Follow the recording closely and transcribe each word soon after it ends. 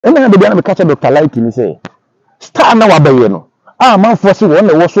na be na me catch Dr. Likee ni say star na wabaye no man for say one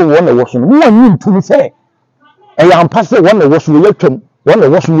na wo so no won ntumi say e ya ampa say one na wo so ye twam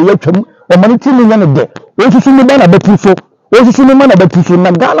o mani timi nya no de o susu ni ba na betuso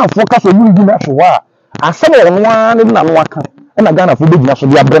na Ghana fo ka so mu di na so wa asem wo no an na no aka na Ghana fo be gina so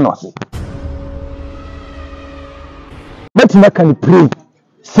dia bre no ase but na can pray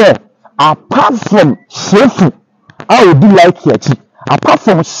say apart from shefu I would do Likee achi apart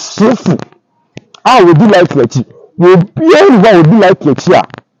from shefu I would do Likee achi you be would do Likee achi a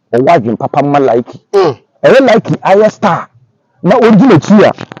o wadwen papa ma Likee Likee I star na o di achi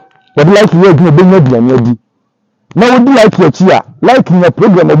a would Likee we gina be nya duane adi na would do Likee achi a Likee na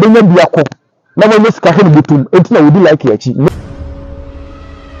program e be nya bia ko na wo sika he bitum enti na would do Likee achi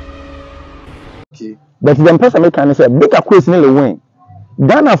okay but the person make can say Big Akwess ni Lilwin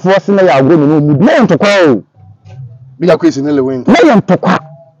Ghana force na ya agro no mu na ntokwa o Big Akwess ni Lilwin na ntokwa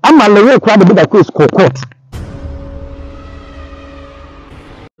ama Lilwin kwa Big Akwess court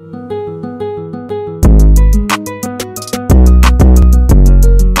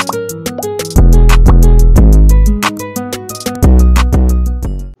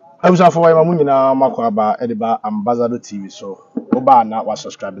Abusa for wa mu nyina makwa ba ediba Ambassador TV so oba na wa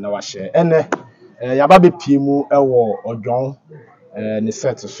subscribe na wa share ene ya ba be pie mu ewo Ojohn ni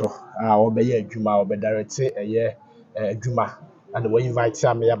set so obeye adwuma obe direct eye adwuma and we invite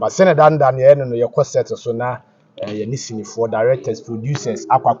am ya ba sene dan ye no ye ko set so na ye ni sinifo directors producers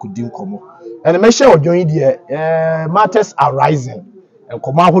akwakodin komo ene me share Ojohn de matters arising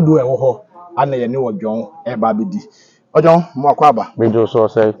enkomo ahodo ewo ho ana ye ni Ojohn e ba be di Ojohn mo akwaba bejo so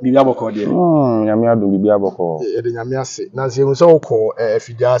say bibi aboko de nyame ado bibi aboko e de nyame ase na se mu so ko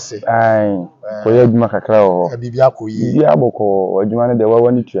afidwa ase ai ko ye adwuma kakra ho bibi akoyi bibi aboko adwuma ne de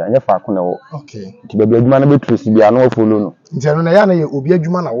wawa ni tua anya fa ko na wo okay ti baby adwuma ne betresi bia na wo follow no nti no na ya na ye obi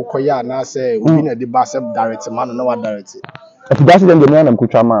adwuma na wo koya na se obi na de ba se direct man na wa direct ati da se dem de na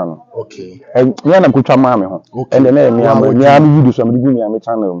mkutwa ma no okay ni na mkutwa ma me ho ende na mi am video so me di mi am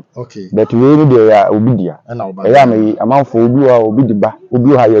channel okay but we ni de ya obi dia ya me amanfo obi wa obi di ba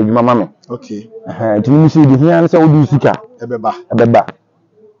obi ha ya adwuma ma me okay ti ni si di hian se obi sika ebeba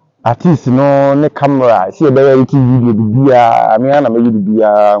artist no ne camera si e be ya TV video bibia me na me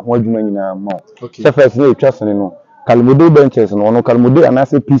bibia ho adwuma nyina ma se first na etwasene no kalmodo benches no no kalmodo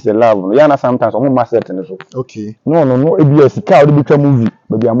anase peace and love no ya na sometimes omo market ne so okay no ebia sika o de betwa movie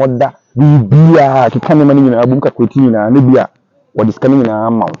baby amoda bibia kika ne mani nyina abum kakweti nyina ne bia wo discount nyina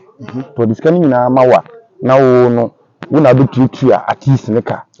ama to discount nyina ama wa na wo no wo na be tutua artist ne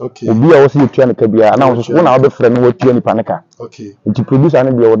ka obi a wo se tutua ne ka bia na wo so wo na wo be frɛ no wo tutua ni pa ne ka okay nti producer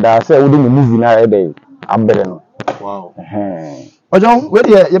ne bia wo da se wo de movie na ya dey abere no wow Ojohn we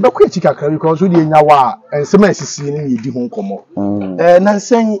de ye be kwa chika kra because we de nya wa ensema asisi ni yedi ho nkomo na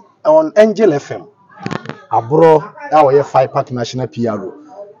nsen on Angel FM abro a wo ye 5 Park National PRO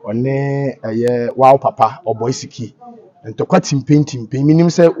one ye wow papa Oboy Siki ntokwa timpe minim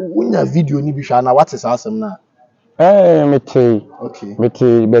se unya video ni bi hwa na what is asem na mete okay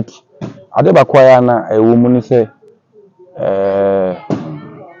mete but ade ba kwa ya na ewo mu ni se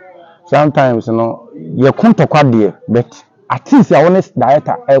sometimes no ye kuntokwa de but artist ya honest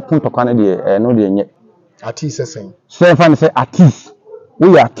director kuntokwa na de no de nye artist sen so fan say artist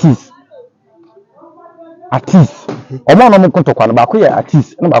we artist omo no mu kuntokwa na ba ko ye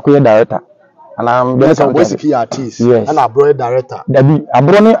artist na ba ko ye director ana be so Oboy Siki artist ana abro director dabi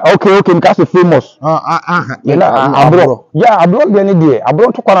abro ni okay because so famous abro yeah abro de ni de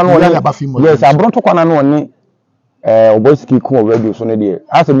abro to kwana no yes abro to kwana no ni Oboy Siki ko radio so ne de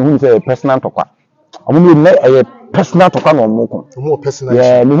ase me hu say personal tokwa omo ni na personal tokwa no mo ko omo personal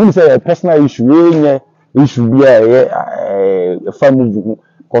yeah me hu say personal issue we nye issue bia family hu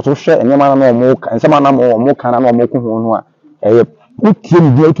ko so hwe enyama na no mo ensema na mo kana na mo ko hu no a utie ni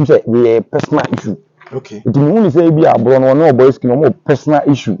dia tu say we personal issue okay it mean say bi abro no Oboy Siki no personal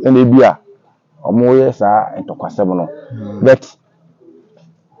issue and bi a omo ye sa entokwasem no but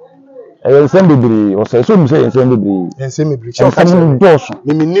ensem bibiri o say so mi say ensem bibiri so ka doso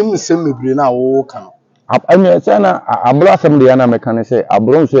minim ensem bibiri na wo kan anya say na abro asem de na meka say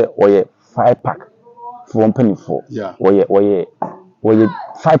abro say oye 5 pack for company for oye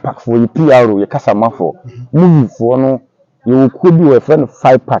 5 pack for you PRO ye kasama for movie for no you could be a friend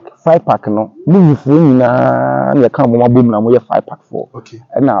 5 pack no movie for nyina na ka mo mabom na mo ye 5 pack for okay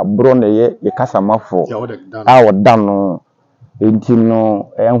na bro na ye kasama for a dan no enti no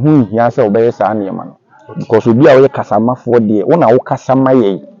hu hia se obeye sa na yema no because obi a wo ye kasama for de wo na wo kasama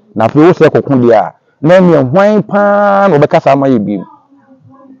ye na fe wo se kokun de a na me hwan pa na wo be kasama ye bi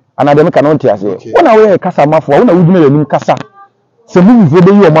ana de me ka no ntia se wo na wo ye kasama for wo na wo dwuma ye nim kasa se mu mfo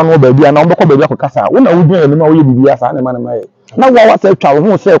be yi o ma no ba bia na obekọ ba bia kokasa wo na wo dun enu ma wo ye bibia sa na ma na mai na wa sa twa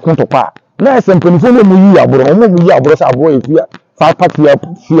wo se kunto pa na ese mpanifo no mu yi aboro o mu yi aboro sa aboro efia fa party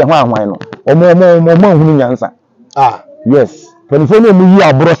fie ho ahwan no o mo hunu nyansa yes mpanifo no mu yi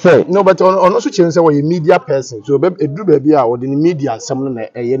aboro se no but on so chere say we media person so eduru ba bia o de media nsem no na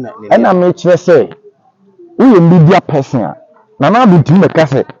eye na me kire say we media person na be team make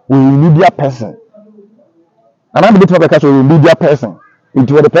say we media person and be team make say we media person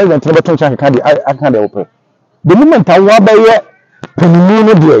into the president no beton chan kan dey open the moment I wa ba ye panimu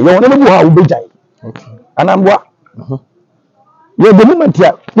no de ye wona be ha wo bejai okay anambwa ye the moment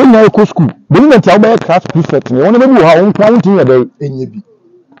ya when you go school the moment ya wo ba class prefect ne wona be ha wo kan tin ya dey enye bi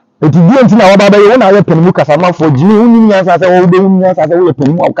eti bi enti na wa ba ye wona ye panimu kasa ma fo jini unyi nyansa se wo be unyi nyansa se wo ye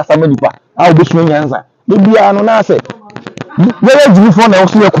panimu o kasa ma nipa a wo be sunu nyansa de bia no na se ye jini fo na wo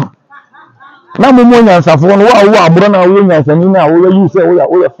so yaku na mo nyansa fo no wa abro na wo nyansa ni na wo yi se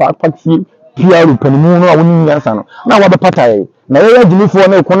wo ya fa taxi PR panimu no wo nyansa no na wa be patai na ye jini fo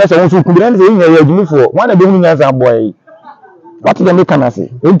na ko na se wo so ku bi na se ye jini fo wa na be hu nyansa boy what dem make am say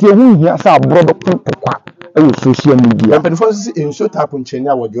enti ehu hia sa abro do kwa e social media but for this in so type on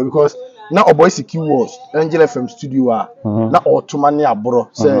Kenya wojo because na Oboy Siki was Angel FM studio na otoma ne abro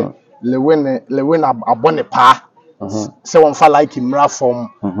say Lilwin abone pa se won fa like mra from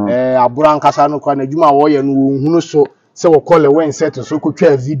abro ankasa no kwa na djuma wo ye no hunu so se wo call Lilwin set so ko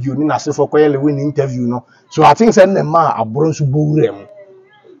twa video ni na se for koye Lilwin interview no so I think say na ma abro so bowure mu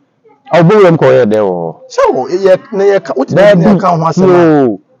Oboy ko ye de o so ye na ye ka uti na ka ho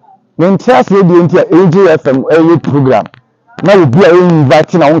asema when trust radio into AJFM a program now we be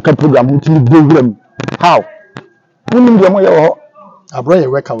inviting na one program until the how uni ndio mo ye ho abro ye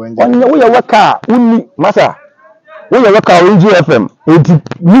weka wenje onye wo ye weka uni masa wo ye weka AJFM eti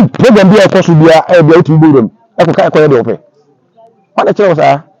ni program bi akoso bia e bia uti program e ko ka ko ye de ope wala che o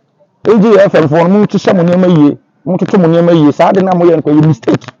sa AJFM for mu tu se mo ne maye mu tu mo ne maye sa de na mo ye ko ye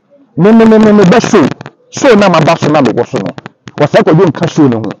mistake me be so na ma ba so na be so no wo sa ko nka show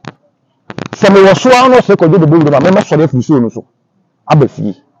ne ho se me wo so ano se ko do be ma me so na fu show no so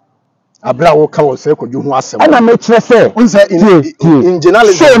abafie abra wo ka wo se ko ju ho asem ana me kire se in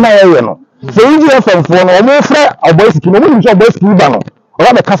journalism so na ye no se inji FM fo no mo fra Oboy Siki no mo ni so Oboy Siki ba no o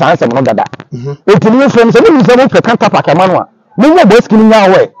ba me ka sa ansem no dada etini fo se ni se mo fe counter pack ma no a mo mo Oboy Siki ni nya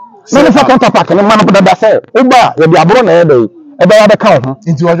we na ne fa counter pack ni ma no dada se o ba ye bi abro na ye dey e ba ya be ka ho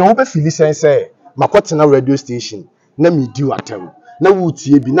nti wo wo be feel sense makotena radio station na me di watem na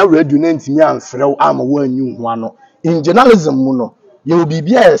wutie bi na radio na ntimi amfrew ama wo anyu ho ano in journalism mu no ye obi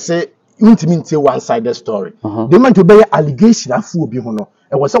bia say ntimi ntie one sided story de man to be allegation afu obi ho no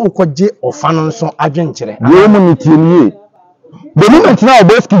e wo se wokoje ofa no nso adwenkyere ye mu ni tie ni de moment na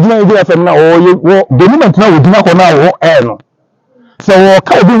Oboy Siki gina ide FM na o ye de moment na wo gina ko na wo no so wo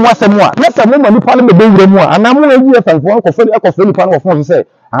ka obi mu asem a na se mo ma nipa no be wura mu a ana mo ide FM fo ko feli nipa no wo fo se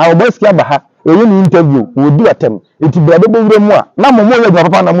Oboy Siki abaha eyi ni interview wo di atem enti bra be wura mu a na mo ye gba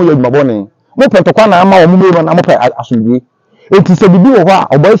papa na mo ye gba bone mo protocol na ama wo mo no na mo pe asomdie enti se bibi wo ho a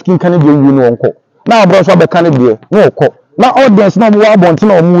Oboy Siki kan de wi no onko na abro so be kan de no okọ na audience na mo wa bonte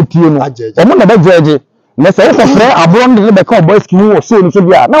na mo tie no o mo na be jeje na se wo frɛ abro de be ka Oboy Siki wo so no so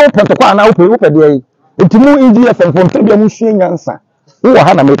bia na wo protocol na wo pe de enti mo EGF fon pe bia mo hwie nyansa wo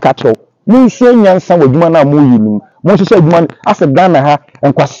ha na me ka cho mo hwie nyansa wadwuma na mo yi nim mo hwehwe adwuma ase Ghana ha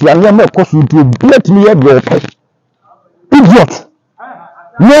enkwasea ne ma ekoso ntie biet mi ye de ope idiot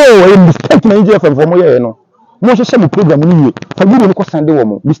no e mistake na EGF fon mo ye no mo hwehwe mo program ni ye fa bi no ko sande wo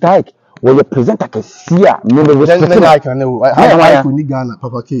mo Mr. Ike wo ye presenter ka sia no be Ike na wo I ni Ghana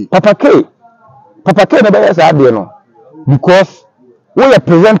Papa K na be yes ade no because wo ye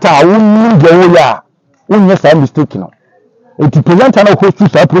presenter wo ni je wo ya wo nye sa mistake no eti presenter na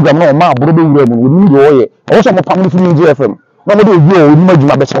host sa program na ma aburo be wura mu ni wo ye o so mo pam ni EGF FM na mo de obi o ni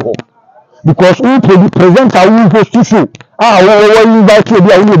majuma be check because who presenter who host show wo invite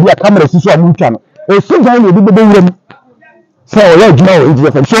obi a wo obi a camera si so amu twa no e so jan obi be wura mu so o ye juma o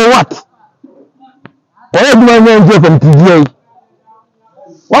EGF FM so what o ye juma o EGF FM TDA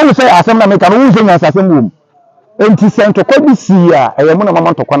one say asem na me kan wo so nya asem wo enti sento ko bi si a e mo na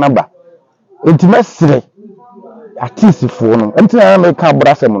mama ntokwa na ba enti mesre artist fo no enti na me ka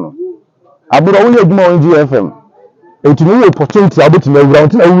brasem no aburo wo ye juma o EGF FM enti no opportunity aboti na wura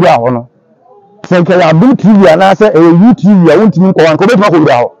enti na wura ho no senke ya bu TV ana se YouTube ya wontimi nko wan ko betuma ko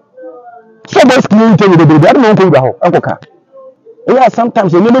wura ho so Oboy Siki interview de be ade no ko wura ho enko ka yeah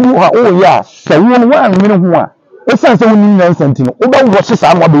sometimes you never ha oh yeah se won wan mini ho a e sense won ni nyansanti no wo ba wo hye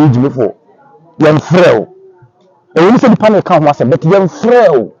sa ma be yijime fo yem frel e won se di panel ka ho ase but yem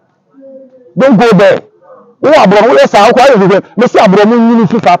frel don't go there wo abro wo sa akwa ye hwe me se abro mo nyini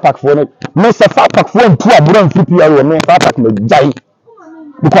fi fa pack for no me se fa pack for ntu abro mfi pia wo me fa pack me jai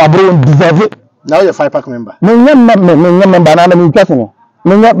because abro deserve it. Now you're 5-pack member. Me member na me twase no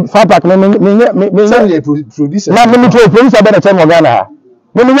me fa pack me producer na me to producer be na tell mo Ghana ha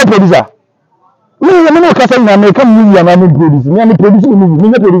me producer me no kasa na me come movie na me produce me produce movie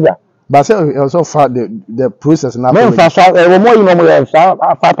me producer. But say also for the process now. Me fa so we mo you know mo ya fa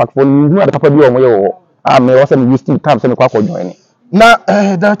pack for no na papa bi o mo ye wo me was me use time say me kwa join. Na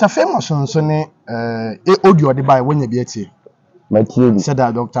Dr. Famous so ne audio de by when you be atie. Matie bi said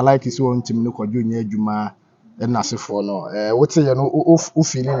that Dr. Likee so on tim no kwadwo nya adwuma na asefo no what say you know o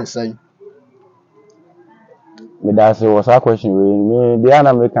feeling the same. Me that was a question we me the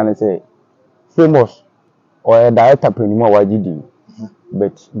American say Famous or a director penimo wagidi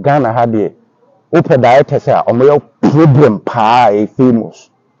but Ghana had the open director say omo problem pa e Famous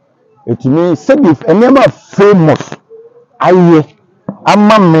it means say if a member Famous aye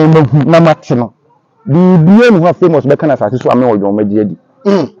amma me na match no the no Famous be kana say so am no odwon magi adi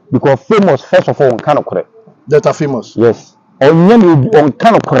because Famous first of all kind of correct Dr. Famous yes onye on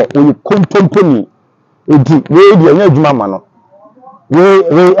kind of correct we contemporary edi we di onye adwuma ma no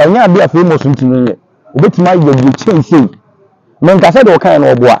we anya ade Famous ntimi nye obetima ye di change men ka say de o kan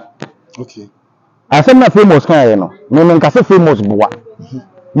no oboa okay asem na Famous kan ye no men ka say Famous boa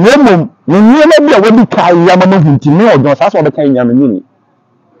nemom nyema bi a wadi kai ya mama ntimi odwon sa so be kan nya menini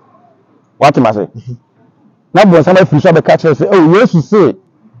what am I say na bo sama fi so be ka say oh yes say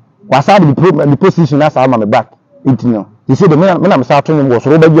wasa the position as am back intino he say the me na start to go so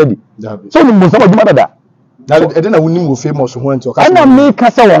ro ba jadi so ni mo sama duma dada na e na woni mo Famous ho enti o ka ana me ka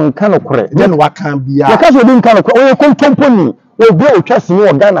say won kan kore then wa kan bia ya ka so din kan kore o company o be o twase ni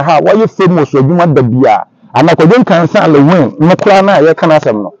o Ghana ha wa ye Famous adwuma da bia ana ko den kan sa Lilwin no kura na ye kan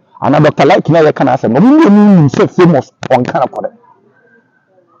asem no ana Dr. Likee na ye kan asem no mo ni say Famous on kan kore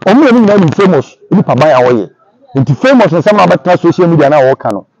o mo ni na ni Famous ni pa ban ya wo ye nti Famous no sama ba social media na wo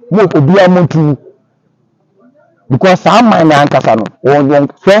kan no mo obia montu because some man na ankasa no won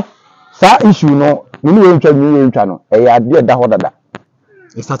fe sa issue no ni we ntwa no e ya de da ho dada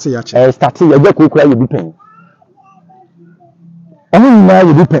e start ya che start ya je kokura ye bi pen omo na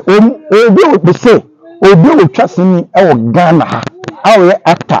ye bi pen obi o say obi o twase ni e wo Ghana ha awe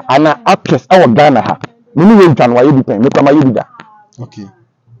actor ana actress e wo Ghana ha ni we ntwa no wa ye bi pen me kwa ma ye bi da okay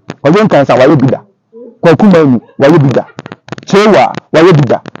ojo nkan sa wa ye bi da kwa kuma ni wa ye bi da chewa wa ye bi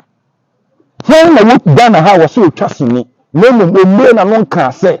da when na wo Ghana ha wo so twase ni no na no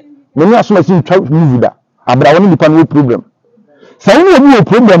nka say me ni aso ma si twa movie da abra woni nipa no problem sa woni obi o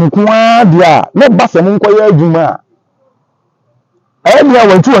problem ko a dia na ba se mo nkoya adwuma a dia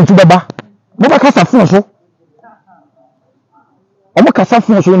wantu baba mo ba kasa fun so o mo kasa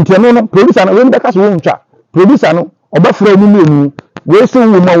fun so ntia no producer na we mo kasa wo ntwa producer no oba fra ni ni we so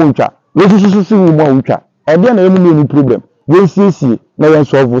wo ma wo ntwa we susu wo ma wo ntwa e dia na emu ni problem we sisi na yen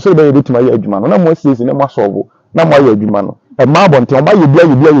solve so be betima ye adwuma no na mo sisi na mo solve na mo ye adwuma no e ma bonten oba ye bia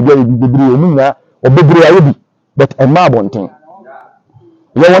bibiri omu na obebiri aye bi but e ma bonten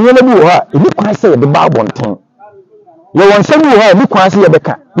ye wonye na bi wo ha e bi kwan se ye be ba bonten ye won se bi wo ha e bi kwan se ye be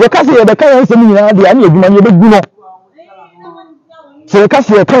ka ye be ka ye se mi nyina de ani adwuma ye be gu no se ye ka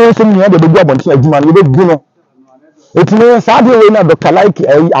se ye ka ye se mi nyina de be gu bonten adwuma ye be gu no etime sa de we na Dr. Likee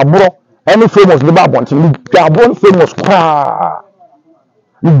abro any Famous the ba bonten ni abro Famous kwa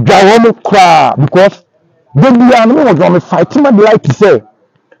ni gawo kwa because they be an me fight ma de Likee say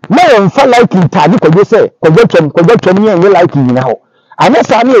na won fa Likee tag ko say ko twem ye Likee nyina ho ana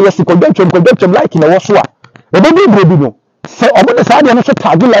sa na ye se ko twem Likee na wo so a e be bi no se omo de sa de no so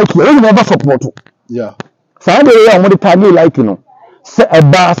tag Likee e never support yeah sa de ye omo de tag Likee no se e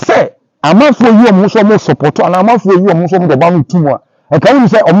ba se amafo yi omo so mo support ana amafo yi omo so mo ba no tumu a e kan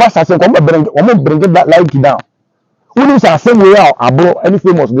say omo asase ko omo bring that Likee down woni sa se we a abro any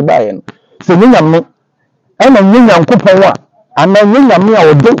Famous de ba ye no se nyam no ena nyanya nkopon a ana nyanya me a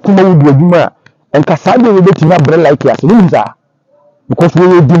odon kuma wudu adwuma a enka saade we betima bre Likee ase ni za because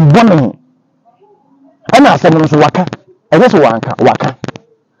we dey born ana asem no so waka ene so waka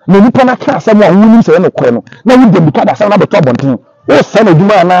na nipa na ka asem a woni se no kore no na we dem bika da asem na beto abonten o se na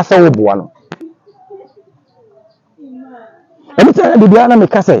adwuma na ase wo boa no eni tana de bia na me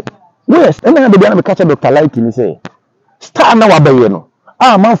ka say yes ena de bia na me ka say Dr. Likee ni say star na wabaye no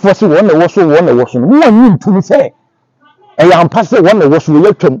man for say won na wo so no won yin tumi say e ya ampa say won na wo so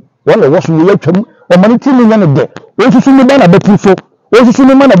ye twam o mani timi nya no de o susu ni na beti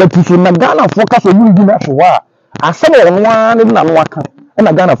so na Ghana fo ka so mu di na so wa asem wo no an na no aka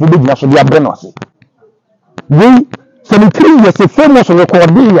na Ghana fo be gina so dia bre no ase we 73 years Famous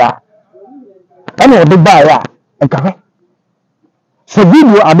record ya ana odi ba ya enkawe so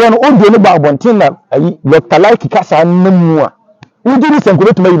video abon audio no ba bonten na ayi Dr. Likee kasa nmu a udi ni senko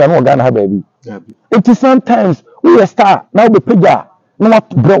betuma yi na no Ghana ha ba bi it is sometimes we star now be pega no what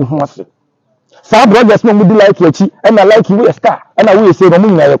bro ho ase sa brothers no mudi Likee achi na Likee we star na we say no mu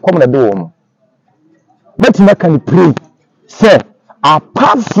nyina ye come na do wo but na can pray say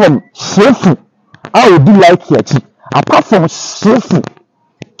apart from shefu I will do Likee achi apart from shefu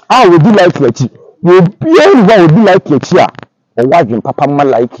I will do Likee achi you be will do Likee achi a o wadwen papa ma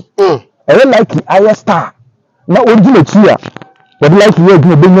Likee Likee I star na original achi a we do Likee we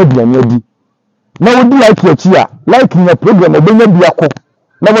do benya bian adi na we do Likee achi a Likee na program benya biako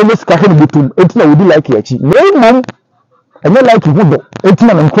na we sika he bitum enti na we do Likee achi no mom enye Likee hudo enti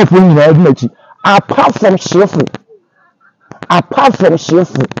na nkofo nyina adi achi apart from shefu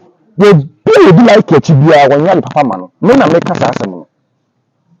we do Likee achi bia wanya papa ma no na make us asem no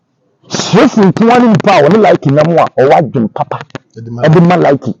shefu nkwani pa woni Likee na mo a o wadwen papa edi ma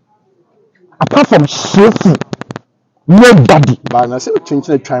Likee apart from shefu nobody ba na se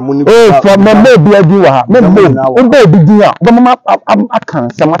chinchine twan mo ni from me be adi wa ha me be bi din a bo mama akan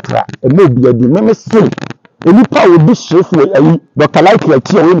samatra me be adi me say enipa wo bi shefu ayi Dr. Likee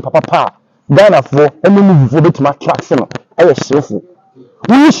achi o ni papa pa Ghana for enu mu fo betima traction no aye shefu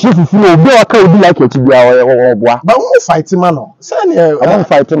we shefu fu obi aka obi Likee achi bia wo boa ba wo fight man no say na e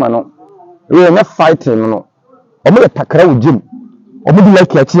fight man no we na fighting no o mo takra wo jim o mo di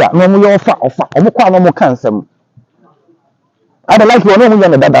Likee achi a no mo ye ofa o mo kwa no mo kan sam ada Likee ono mo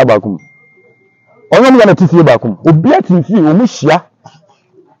yana dada bakum ono mo yana tifie bakum obi atifie o mo hia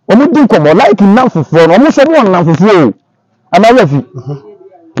o mo din komo Likee nan fofo no o mo so mo nan fofo ana wa fi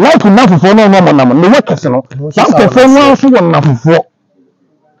Likee nan fofo no mo nam no wekese no sam fofo no so won nan fofo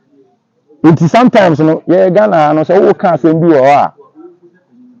it sometimes no ye Ghana no so wo kan sem bi wo a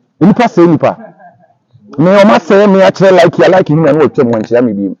nipa se nipa me o ma se me a kire Likee ni na no twem won kire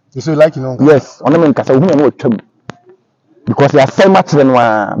me bi you say Likee no yes ono me nkasa wo na no twem because you are so much than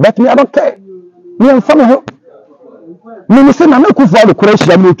one but me I don't care me am fun ho me say na ku for the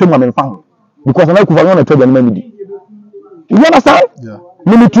correction me twem me fan because na ku for one to dem me di you understand yeah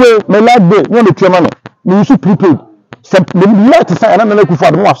me tue me like day me me twem no me use prepaid me light say na ku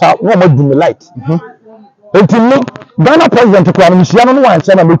for no wa no ma do me light until me Ghana president ko am shia no wan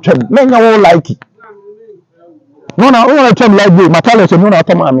say na me twem me nya wo Likee no na wo twem like day my talent no na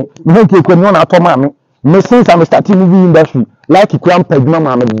to ma me me nke ko no na to ma me me since I'm starting movie industry Likee kram paduma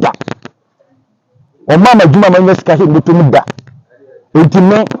ma me da o mama djuma ma nyeska he betum da enti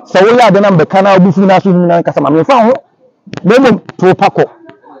me so wo ya de na be kana obufu na so nyina kasa ma me fa ho me mo to pako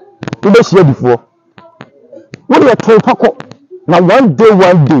wo be hia bifo wo de to pako na one day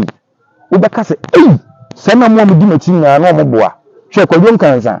wo be kasa se na mo di machi na na mo boa hwe kwadwom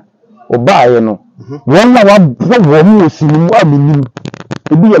kansa o baaye no won na wa bo mo osinimu aminim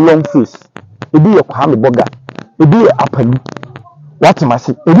ebi ye long face ebi ye kwame boga ebi ye apani what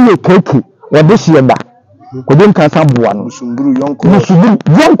masi ebi ye keke we be hie da kodem kan san boa no sumburu yonko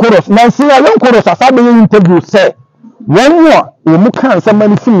na se ya yonko asabe ye interview say won wo o mu kan san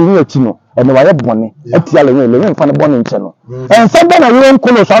mani fili ni achi no e me waye bone atia le we mfa ne bone nche no en san ba na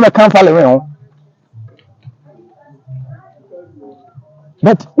yonko so na kan fa le we ho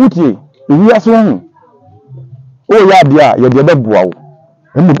but utie ewi aso ho o ya bia ye de be boa wo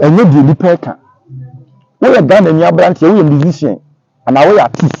enye di nipa ka we ya Ghana nya brant we musician ana we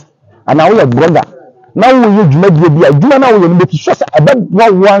artist ana we blogger na we ye djuma die bia djuma na we no be so say abadwa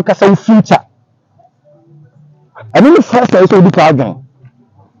wan kasa wo future ani ni first time so di ka adwan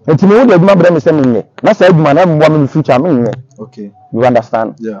enti me wo de djuma bra me se me na say djuma na mbo me future me nye okay you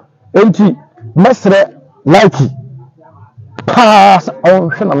understand yeah enti mesre Likee pass on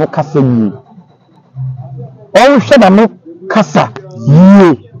hwe na no kasa yi on hwe na no kasa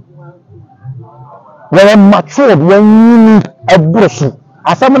yi when matured when you need a brush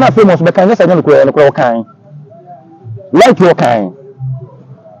asamna famous be kan yes no ko kan Likee o kan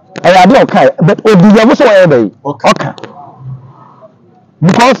I dey o kan but odi ya so why dey okay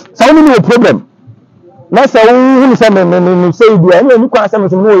because so no problem na say who say me say dia no kwa say me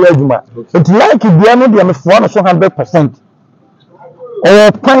no ya adwuma it Likee dia no dia me for no 100%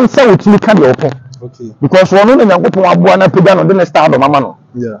 or pan say wotimi ka dey okay because one no nyankopon aboa na pega no de ne start do mama no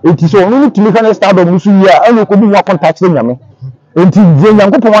yeah it is only to make an start of musu ya anu ko bi wa contact nyame enti je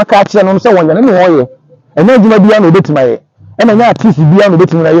nyankopon aka akye no say wonya ne ho ye ena adwuma bia no betima ye ena nya artist bia no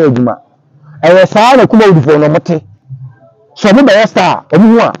betima na ye adwuma e saa na kuma udifo no mote so mo be star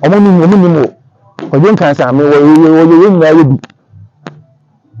omu hu a omu ni mo ojo kan sa me wo nya ye bi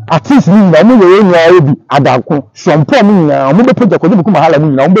artist ni na mo ye nya ye bi adako so mpo mo nya mo be project ko bi kuma hala mo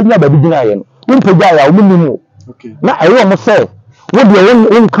nya mo be nya ba bi gina ye no Umpega ya umumu. Okay. Na ayo mo say wo de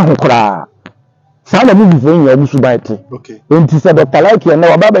won ka ho kra. Sa na movie fo nya obusu baite. Okay. Enti say Dr. Likee na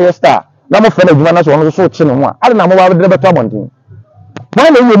waba be star. Na mo fa na adwuma na so won so chi ne ho a. Ade na mo ba de beto abonten. Why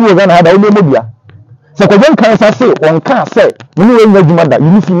na you do Ghana hada wo mo bia. Se ko jon kan sa say won kan say mo ni nya adwuma da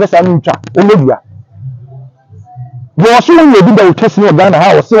you fi nesa no ntwa wo mo bia. Wo so won ye bi da wo twese no Ghana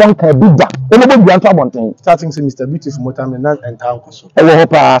ha wo se won kan bi da wo mo bia ntwa abonten. Starting say Mr. Beautiful Motam na enter nkoso. E wo ho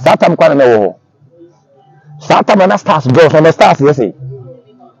pa sa tam kwa na wo. Sa tam na stars girls on the stars yes say.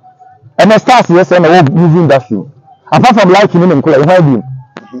 And the stars yes and the movie industry. Apart from Likee me nko you have been.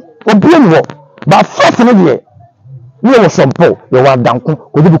 Obi no but first no dey. You was some po you wa danko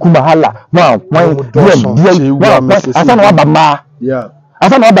ko bi kuma hala. Wow, asa na ba ma. Yeah.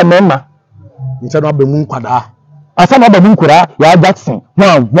 Asa na ba mema. Nti na ba mu nkwada. Asa na ba mu nkura ya Jackson.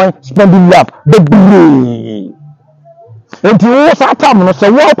 Wow, spending love. Baby. Enti wo sa tam no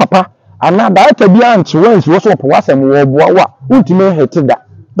so wo papa ana director bi anchi wens wo so po wasem wo boa wa untime hete da.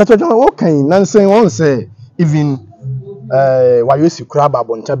 But okay, Nansen won't say even why you see crab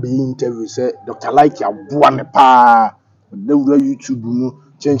aboncha be interview say Dr. Likee aboa ne pa the YouTube mu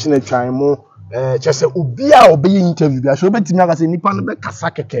chenchine twan mu chese obi a obe interview bia so betimi aka say nipa no be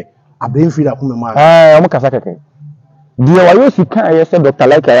kasa keke abenfiri akome ma omo kasa keke die why you see kan ye say Dr.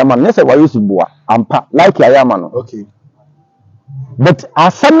 Likee ayama no say why you see boa ampa Likee ayama no. Okay. But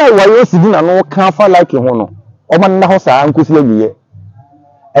asana why you see na no kan fa Likee ho no omo na ho sa ankosi agiye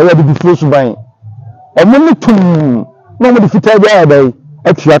eya de bifo suban omo ni tum no mo de fitai bia dai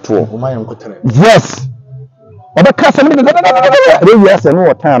atuato o ma yankotere. Yes. Oba kasa me de we ase no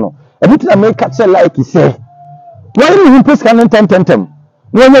wotano ebitina me ka say Likee say why you press can tem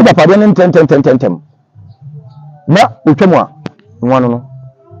no nya japade no tem na utwemu a nwanu no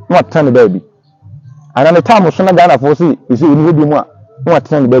watane baby ana ne time so na Ghana for say isi uni bi mu a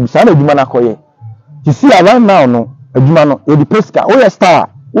watane baby sa na adwuma na koye you see around now no adwuma no e di pesca o star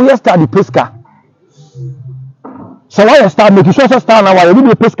the pesca so why star make sure star na why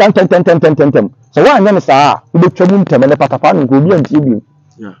we pesca tem so why anya me sa we betwemu tem ne patapa no ko bi anti bi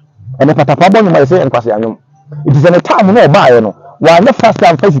yeah ene patapa bo no ma say enkwase anyum it is an time no ba ye no wa na first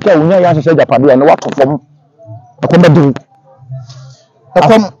time physical unya ya hye japade no watofom akomedu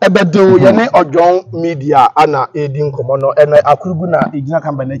ebedo ye ne Ojohn media ana edin komo no ene akurugu na egina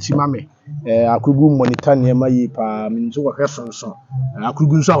kamba na chi mame akurugu monitor ne ma yi pa minzo wo hwesonso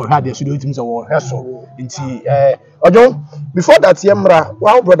akurugu nso a wo hade so de otim se wo hweso nti Ojohn before that yemra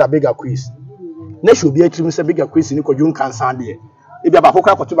wa brother Big Akwess na show bi atrim se Big Akwess ni kodwun kansan de e bia ba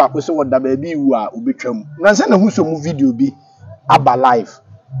kokra koto ba ko se wo da ba bi wu a obetwam na nse na hu so mu video bi aba live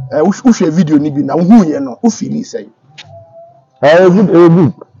uhwe video ni bi na hu ye no u feel say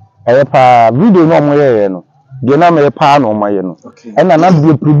good pa video no mo ye no de na me pa no mo ye no and na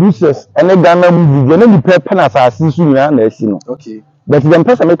the producers and Ghana movie na di prepare na asase su nya na asi no okay but the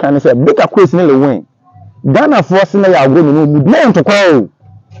person make can say Big Akwess ni Lilwin Ghana force na ya go no mu na ntokwa o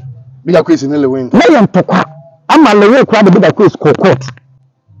Big Akwess ni Lilwin na ntokwa ama Lilwin kwa Big Akwess court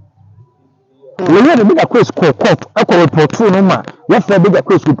Lilwin the Big Akwess court akọ report no ma ya fa Big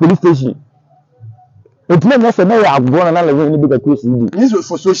Akwess police station. It means that na ya agbo na Lilwin Big Akwess ndi. This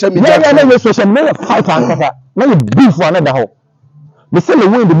for social media. Na social media fight ankasa. Na you beef for another ho. Me say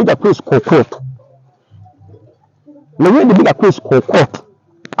Lilwin the Big Akwess court. Lilwin the Big Akwess court.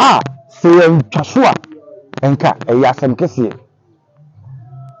 Say ntwaso a enka e ya asem kese.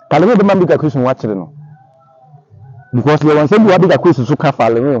 Kalwe de man Big Akwess nwa kire no. Because you want say Big Akwess so ka fa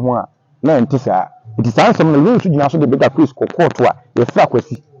Lilwin ho a na ntisa. It is ansem Lilwin so gina so de Big Akwess court a ye fra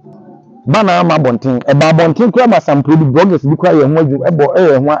kwasi. Bana ma bonten e ba bonten kura ma sample bi bloggers bi kura ye ho adwu e bo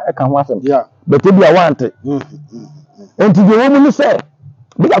e ho e ka ho asem yeah but e bia want enti de wo mu say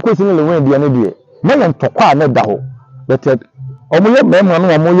Big Akwess ni Lilwin bia na die na ye ntokwa na da ho but omo ye mema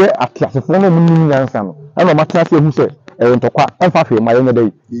no omo ye atiasefo no mu ni nyansa no e no matiase hu say e ntokwa e fa fe ma ye na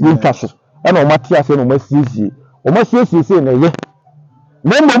dai ye ntwaso e no matiase no masiesie o masiesie na ye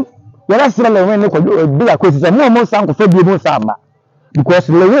memo ye na sira Lilwin ne ko Big Akwess say mo san ko fa bi mo sa ma because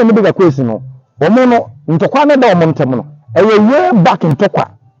Lilwin Big Akwess no omo no ntokwa na da omo ntem no e way back ntokwa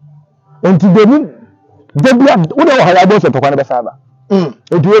enti demi debia wo de wo ha ya bo se ntokwa na be sa ba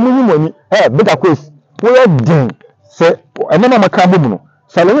enti we mu moni Big Akwess wo ye din se ene na maka bo mu no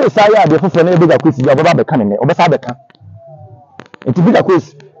se Lilwin sa ya de fofo na Big Akwess ya bo ba ka ne obe sa be ka enti Big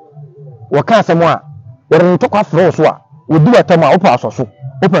Akwess wo ka asemo a wo ntokwa fro so a wo du atam a wo pa asoso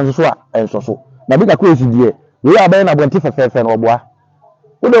wo pa nso a ensoso na Big Akwess die we abai na bonti fefefe na oboa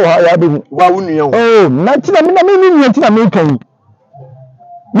wo de ya be wa wunu ye na tina me tina me kan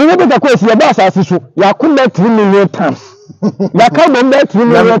me Big Akwess ya ba asase so ya kuma 3 million times Ya ka bo mbe tiri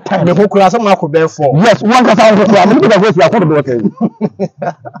me time. Me kokura some akọ 4. Yes, one ka sa kokura. Me Big Akwess akọ do water.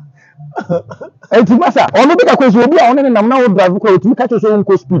 Enti masa, ono Big Akwess obi a ono ne nam na wo drive ko otimi ka cho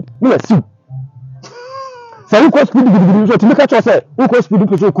nko speed. Me la siw. Say nko speed gidigidi so otimi ka cho say nko speed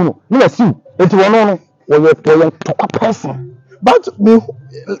ko so kuno. Me la siw. Enti wono no wo tokwa person. But me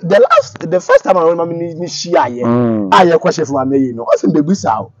the first time I remember me share aye question for me no. O se be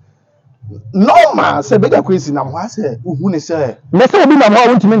bisa o. Normal say Big Akwess na mo say uhu ne say. Me say obi na mo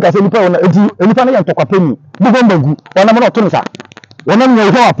won timi nka say nipa wona enti nipa na ye tokwa peni. Bugo mbagu. Wona mo no to no sa. Wona me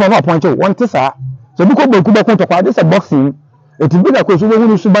ho apon che won te sa. So bi ko bagu be ko tokwa de say boxing. Enti Big Akwess wo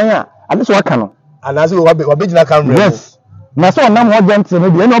hunu suban a ade so waka no. Ana say wa be gina camera. Yes. Na so na mo gent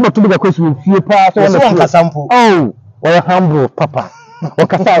no bi ene oboto Big Akwess wo fie pa so won ka sample. Oh. Or humble papa. Or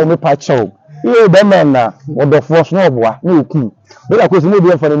Kasa me pacho. You be man na or the force no boa. No ku. Big Akwess no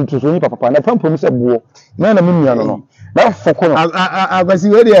be for them to so ni papa. Na pam pom se buo. Na na me nua no. Na foko no. Agasi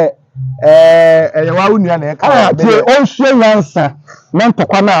we de wa nua na e ka. Te on hwe yansa. Na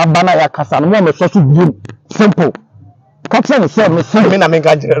ntokwa na aba na ya kasa no mo me so so buo. Simple. Kapsa no say me say me na me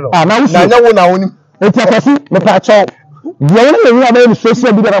kan jere no. Na nya wo na woni. Eti akwasi me pacho. Dia na me aba ni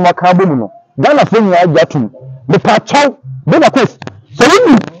social media na makabo mu no. Gana fo nya ajatum. The pacho Big Akwess so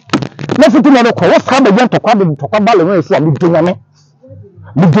you na fitu na ko wasa ba yan tokwa bale we so mi dunyame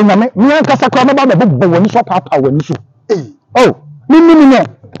mi an kasa kwa ba bo woni so papa woni so oh mi ne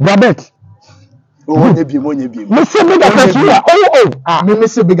Babet onye bi me se Big Akwess ya me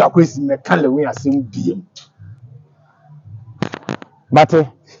se Big Akwess me kan le we asem biem bate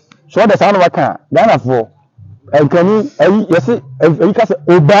so the sound waka Ghana for enkani yesi kasa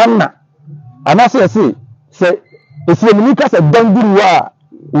obana anase yesi se esi emi ka se danduru a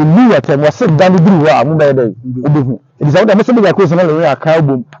oni yatem wase danduru a mu be dey obehu it is out there Big Akwess na le aka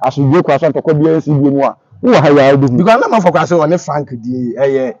album asodie kwa so ntokọ bia esi biem a wo ha ya obehu because na man for kwa se one Frank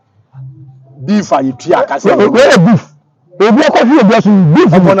die beef a yitu aka se we beef obi akọ fi obi aso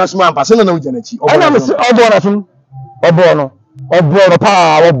beef obo na suma ampa se na uja na chi obo na so obo no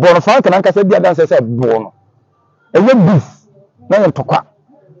pa Frank na nka se bia dan se bo no ewe beef na ntokwa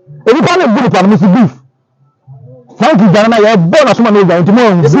ebi pa na beef pa no se beef Frank Ghana ya born as man is into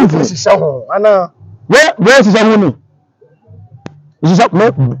more business ho ana where is that money is that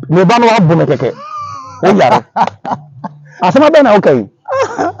me ba no abu me keke o yara asema be na okay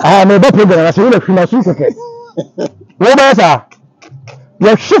me be program na so we fi na so keke wo ba sa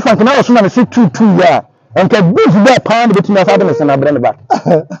ya shi Frank na so na se 22 ya enka beef be pound between us adem se na brand back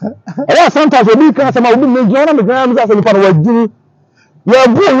e sometimes obi kan say ma obi me jona me gran say ni pa wa jini ya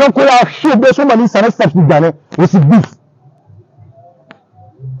bu yo ko ya shi be so many sana steps gane with beef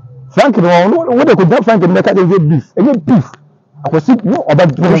Frank no what they could Frank make that beef beef akwasi no oba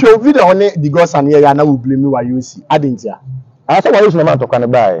do show video on the gods and here na we blame why you see adentia I say why you na to kan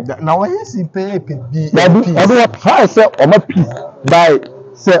buy na why you see pay bi I try say o ma peace buy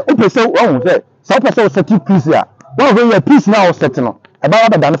say o pe say o say so pe say o set peace ya one wey your peace now set no e ba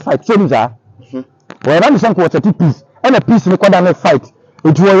wa da fight so ni za we ran say ko set peace and a peace ni kwada na fight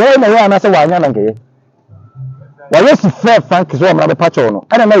it wo ye na ya na say wa anya na ngeye wa yes fair Frank so am na be pacho no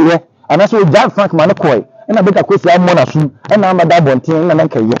ana na ye ana so Jack Frank man ko na Big Akwess am mo na sum na am da bonten na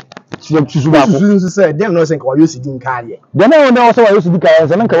nka ye chisu ba ko chisu say dem no say nka wa yes di nka ye dem no say wa yes di kai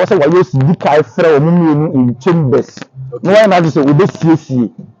say nka wa say wa yes di kai frɛ o mu in chambers no wa na say we be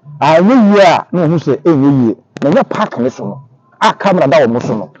siesie anyi ye a no hu say enye ye na ye park ne so no a camera da wo mo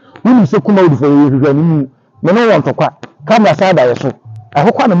so no wonu say kuma odi fo ye hwehwɛ ni me no won tokwa camera sa da ye so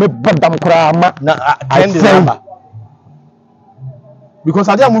ahokwa na me badam kora ma na attend the number because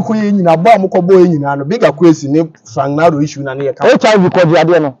ade amuko ye nyina bo amuko bo ye nyina no Big Akwess ni Frank na ro issue na ne ye ka HIV ko di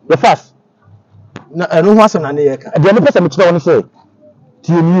ade no the fast na eno ho asem na ne ye ka de me pese me kire won say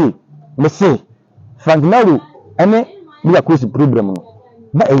tie ni me say Frank na ro ene Big Akwess problem no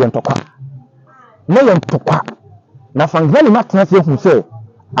na e ye ntokwa na Frank na ma tena se hu say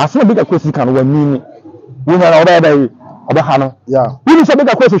aso Big Akwess kan wa ni wo na oba da yi oba ha no yeah we say Big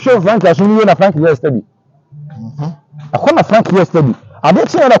Akwess show Frank aso ni na Frank yes study akona Frank yes study ade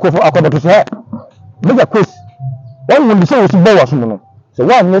che na ko akodo to say Big Akwess one will say we bo waso no so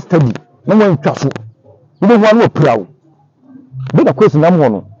one yes study na mo ntwa so we do one prawo Big Akwess na mo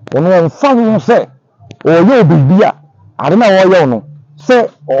no ono fa no say o ye bibia ade na wo ye no say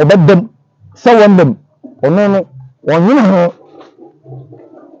obedem say wondem ono no onye ho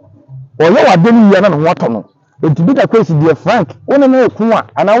o ye wadem ye na no wato no enti Big Akwess die Frank ono na eku a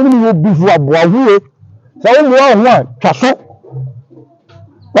ana wo ni wo bifu aboa huwe say wo ho a twa so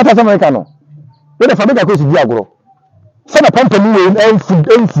what is America no we the Big Akwess di agoro say na pampani we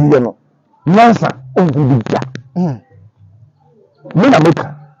enfu ye no nansa onku bibia me na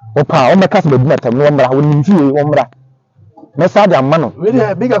meka opa o meka se be dina tam no mra woni fie wo mra na sa de amma no we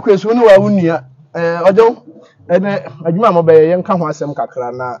dey big akwesu ni wa wunia ojo ene adwuma mo be yen ka ho asem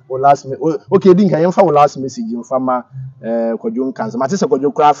kakra na o last me okay din kan yen fa o last message mfa ma kwadwo kansa mate se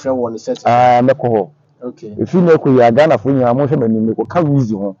kwadwo kra frɛ wo ne set meko ho okay if you know ko ya Ghana fo nyina mo hwe manim ko ka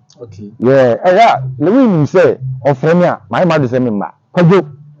easy ho okay yeah Lilwin say ofre me a my mother say me ma kwadwo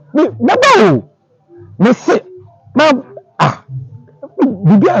me bawo me se na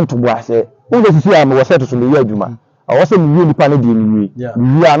bibi anto ase o go sisi am wo set so le ya adwuma I say me nipa na de ni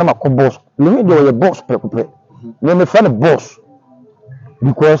wi na ma ko boss Lilwin de wo boss pre me friend boss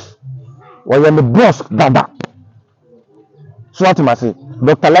because we am the boss dada so what I say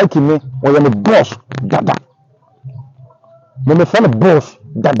Dr. Likee me we am the boss dada me friend boss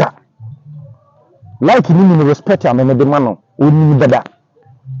dada Likee me respect am me de man oni dada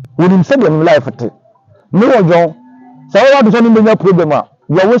oni say dem life te me ojo so what do you mean problem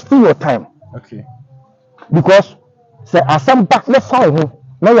you are wasting your time okay because say asam back le fa ho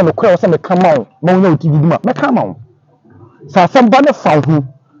na ye me kwa say me come on ma wonya otidi ma me come on sa asam ba le fa ho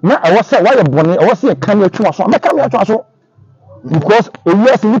na e wo say why you bone e wo say kan ya twa so me come ya twa so because e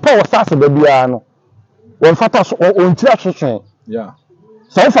yes nipa wo sase ba bia no won fata so on tira hwehwe yeah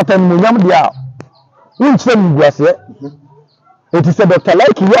so fata mu nyam dia won tira mu guase eti se Dr.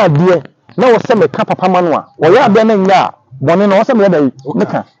 Likee ya de na wo say me ka papa ma no a wo ya de na nya bone no wo say me da me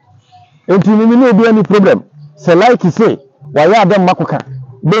ka enti mi no be any problem se Likee say wa ya de makoka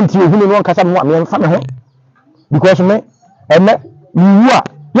benti ohunu no nkasa mo me mfa me ho because me ene wu a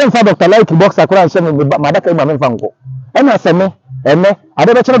ye mfa Dr. Likee boxer kora nse me madaka ma me mfa nko ena se me ene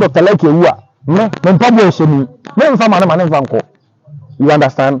ade be kire Dr. Likee wu a me mpa bo hye ni me mfa ma na mfa nko you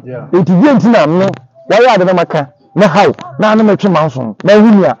understand enti ye ntina me wa ya de maka na how na me twe manso na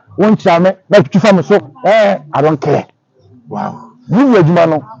hunu a won kira me na twufa me so I don't care wow you adwuma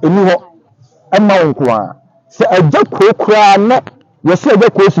no eni ho emma wonko a se agya kokora na ye se agya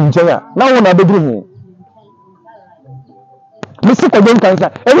kosu nchen a na won na bedru hu misi kwadon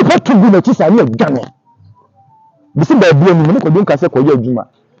kansa eni pa tugu na chi sa ni adwane misi ba bia ni kwadon kansa kwaye adwuma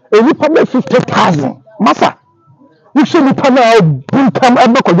eni pa be 50,000 masa wo hwe ni pa na bunkam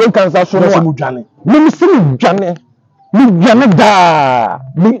aba kwadon kansa so no mu dwane ni misi ni dwane da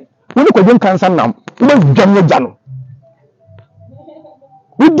ni kwadon kansa nam wo dwane dwane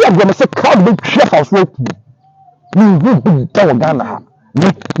we dey going to say crowd be careful so ni hu da wo Ghana ha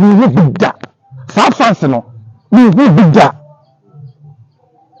ni hu da sa fans no ni hu da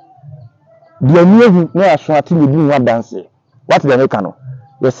dia ni hu na aso ati ni bi dance what the make no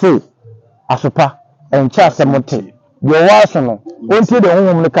you say asopa encha semonte yo wa so no onti de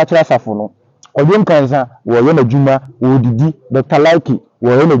honhom ne ka kira safo no odwon kansa wo ye na djuma wo didi Dr. Likee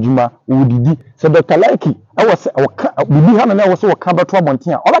wo ye na djuma wo didi se Dr. Likee awose bibi ha na awose wo ka beto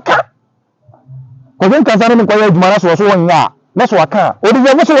abonten a obeka odwon kansa no kwa ye djuma na so wo nya na so waka odi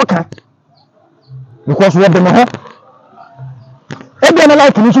ye so waka because wo de me ho e bi na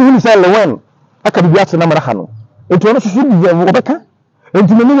Likee ni so hu se Lilwin aka bibi ate na mara ha no enti ono so so bi ye obeka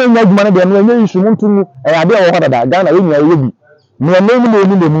enti me ni nya djuma na de no nya yisu muntu e ade wo ho dada Ghana ye nya ye bi me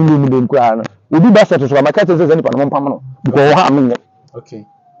no kwa no obi ba set so ma ka tese nipa no mpam no because wo ha me okay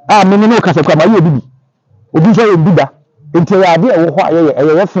me no kasa kwa ma ye obi so ye bida enti ya ade wo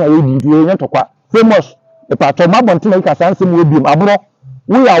ho ye fa ye bi ye nya tokwa famous e pa to ma bonte na ka sanse mu obi abro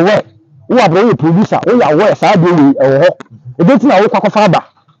wo ya we wo abro ye producer wo ya we sa de we e wo ho e beti na wo kwa fa ba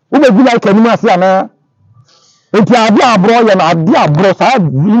wo be gu like ani ase ana enti ade abro ye na ade abro sa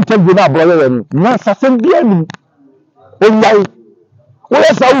interview na abro ye ni na sasem bia ni oyai wo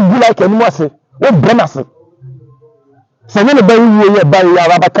sa wo gu like ani ase wo brana se se ne ba yi ye ba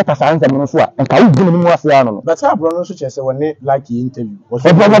ya ba kata sanse mo so a enka wo gu ni ase ano no but abro no so chese woni Likee interview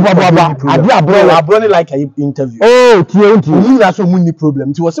ade abro ni Likee interview oh tie ni na so mun ni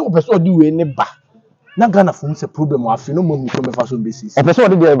problem ti wo se wo person odi we ni ba na Ghana fun se problem afi no mo mu ko me fa so basis e person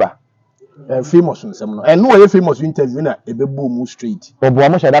odi de ba famous nsem no eno ye famous interview na ebebo mu straight obo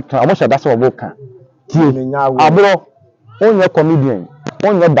mo sheda so obo ka tie abro onye comedian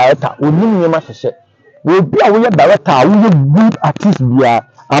onye director onim nyema hwehwe we bia wo ye director wo ye good artist bia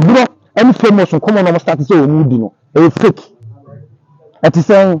abro any famous come on start say omu di no e fake ati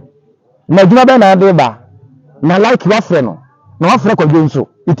say na djuma be na de ba na Likee wa frɛ no na wa frɛ kwadwo nso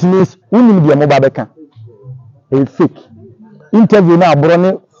it means unim dia mo ba beka e fake interview na abro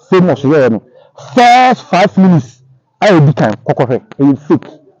ne famous ye no first 5 minutes I be kan kokohwe e fake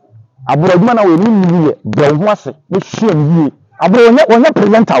abro djuma na we ni ye bro ho ase be hwe yie abro onye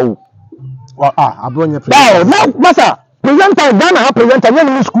presenter o abro onye presenter na masa presenter Ghana ha presenter ye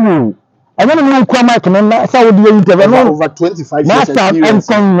ni school I don't know who mic na say we do interview over 25 years experience.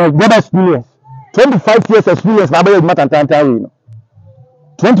 Good experience. 25 years experience na be you matantanta we no.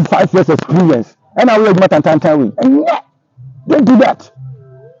 25 years experience. And I will matantanta we. And yeah, don't do that.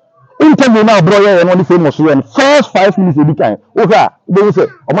 Interview now bro here no famous here. First 5 minutes you can. Okay, they say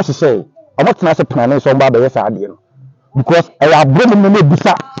almost say almost na say plan so ba be say ade no. Because I have brought me no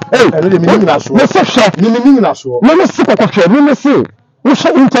bisa. Hey, I know the meaning na so. Me say chef. Ni meaning na so. Me see ko chef. Me say we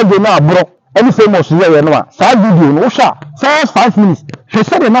should interview now bro. Any famous here no sa video no sha first 5 minutes she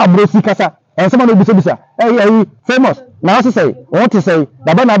said na bro si kasa and someone will be bisa hey famous na so say what to say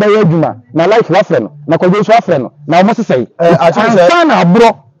da ba na ba adwuma na life wa friend na ko so friend na almost say I think say na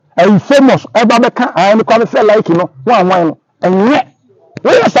bro hey famous e ba be ka and ko be like no one no and yeah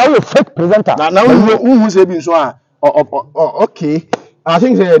we say we fake presenter na who say bi so okay I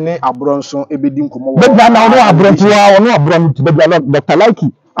think say ne abronso ebedi nkomo but na no abronto wa no abronto be Dr.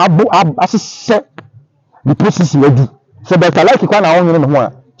 Likee assist the process we do. So Dr. Likee kwa na onye no ho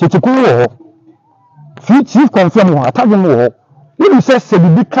a checheku wo ho chief confirm ho atagem wo ho we say se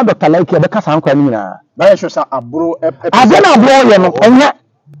bibi ka Dr. Likee be ka san kwa ni na na ye sure abro na abro ye no enye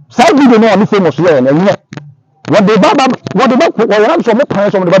sai video no on famous ye na enye what the am so me pan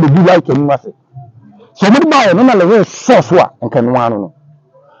so me ba be Likee mu ase so me ba ye no na le source wa nka no anu no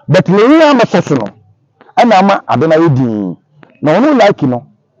but le am source no ana ama adona ye din na onu Likee no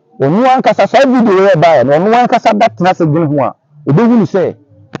onu ankasa sa video we ba no onu ankasa that na se gin ho a obewu ni say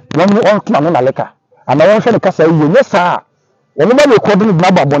won on plan na leka ana won hwe ne kasa yi nye sa onu ba record ni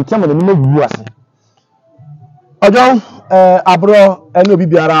na ba bontem na ni wu ase Ojohn abro ene obi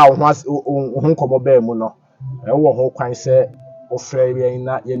biara ho nkomo ba mu no wo ho kwan se ofre yen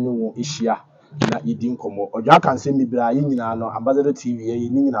na yenu ehia na yedi nkomo Ojohn kan se mi bra yi nyina no Ambassador TV yi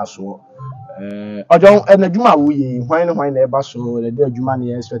ni nyina so Ojohn ene adwuma wo yi hwan na eba so de adwuma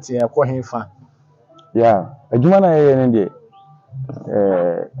na expect e ko henfa yeah adwuma na ye ne de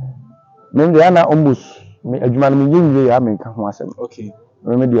me de ana almost me adwuma na me yin ya me ka ho asem okay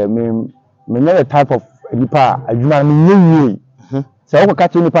me de me the type of nipa adwuma na me yin se wo ka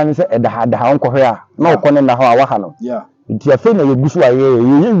che nipa ni se edaha onko hwe a na okọ ne na ho a wa ha no yeah nti afi na ye gusu a ye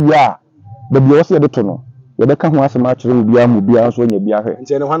wi a da bi wo se de to no ye be ka ho asem a kire obi a mu bia so nya bia hwe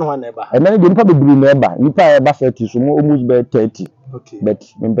nti ene hwan na eba ene de nipa bebiri na eba nipa e ba 30 so mo almost be 30 okay but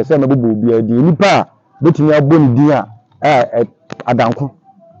me pese na bobo obi a di nipa betimi abon din a adanko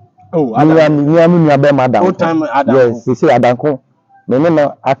oh ni abe ma adanko old time adanko yes se say adanko me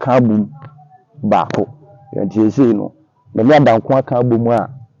no aka abum baako nti se no me adanko aka abum a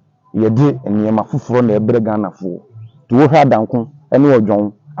ye di enema foforo na ebre Ghana fo to wo hwa adanko ene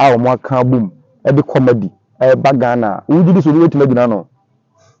Ojohn a wo mo aka abum e de comedy e ba Ghana unji di so di wetima gina no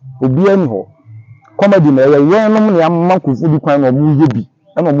obi ani ho comedy na ye no ne amman kofu di kwan no mu ye bi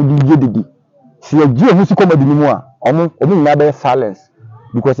e no mu di ye didi si ye gi ehu si comedy ni mu a omu na be silence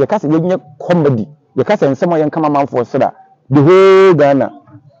because ye kasa ye nye comedy ye kasa nsema ye nkama manfo sira the whole Ghana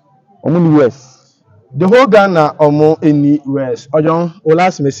omu ni US the whole Ghana omo eni US Ojohn o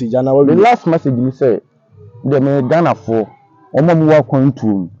last message ana we the last message ni say the me Ghana for omo mu wa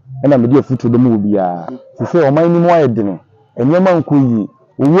kwantum na me dey futu do mu bia se say oman ni mu ayedene enyema nko yi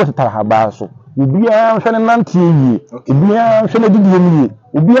owo tetara haba so ubia hwe ne nante yi ubia hwe ne didie ni yi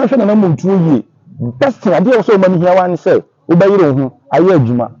ubia hwe na montuo yi best ade o so oman hia wan say obayire ho aye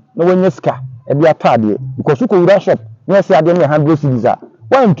adwuma na wanya sika e bia taade because ko wura shop na say ade na 100 cedis a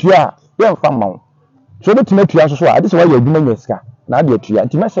wan tua ye mfa mawo so betima tua so a ade se wa ye adwuma nya sika na ade tua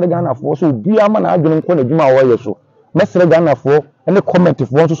nti mesere Ghana fo so ubia ma na adwene nko na adwuma wo ye so mesere Ghana fo ene comment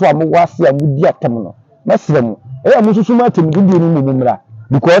fo so a mo wase a mo di atam no mesere mo e a mo susu ma atam di ni mo mra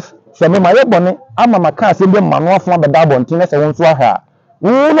because se me ma ye bone ama maka se be manu afo abeda bonten na se won so aha wo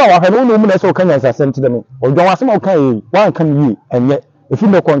na wa ha no mu na se o kan yansa sente dem Ojohn wase ma o kan yi wan kan yi enye efi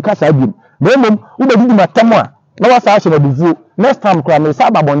me kon kasa abim na mom wo be di matam a na wasa ahye na duvuo next time kra me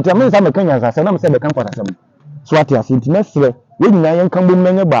sa ba bonten me sa me kan yansa se na me se be kan kwatasam so ati ase nti mesere we nyina yen kan bom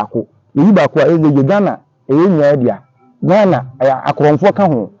na nye baako yi baako a ye Ghana e nya dia Ghana akoronfo ka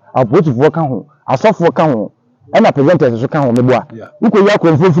ho apotifo ka ho asofo ka ho ena presenters so ka ho meboa uko yi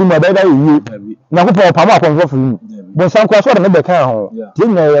akoronfo furu ma da yi na ko pa ma akoronfo furu bon san kwa so da ne be ka ho ti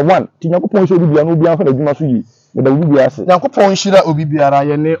nya ye one ti nya ko pon so bibia no bia fa da dwuma so yi me da bibia ase nya ko pon hira obi biara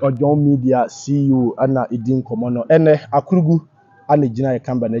ye ne Ojohn Media CEO ana edin komo no ene akurugu ana gina ye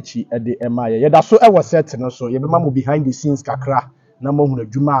kamba na chi ede ema ye da so e wo set no so ye be ma mo behind the scenes kakra na mo hu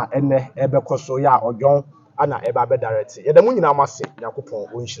adwuma ene e be koso ya Ojohn ana eba be direct ye da mu nyina amase yakopon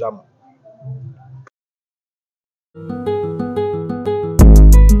o nhira mo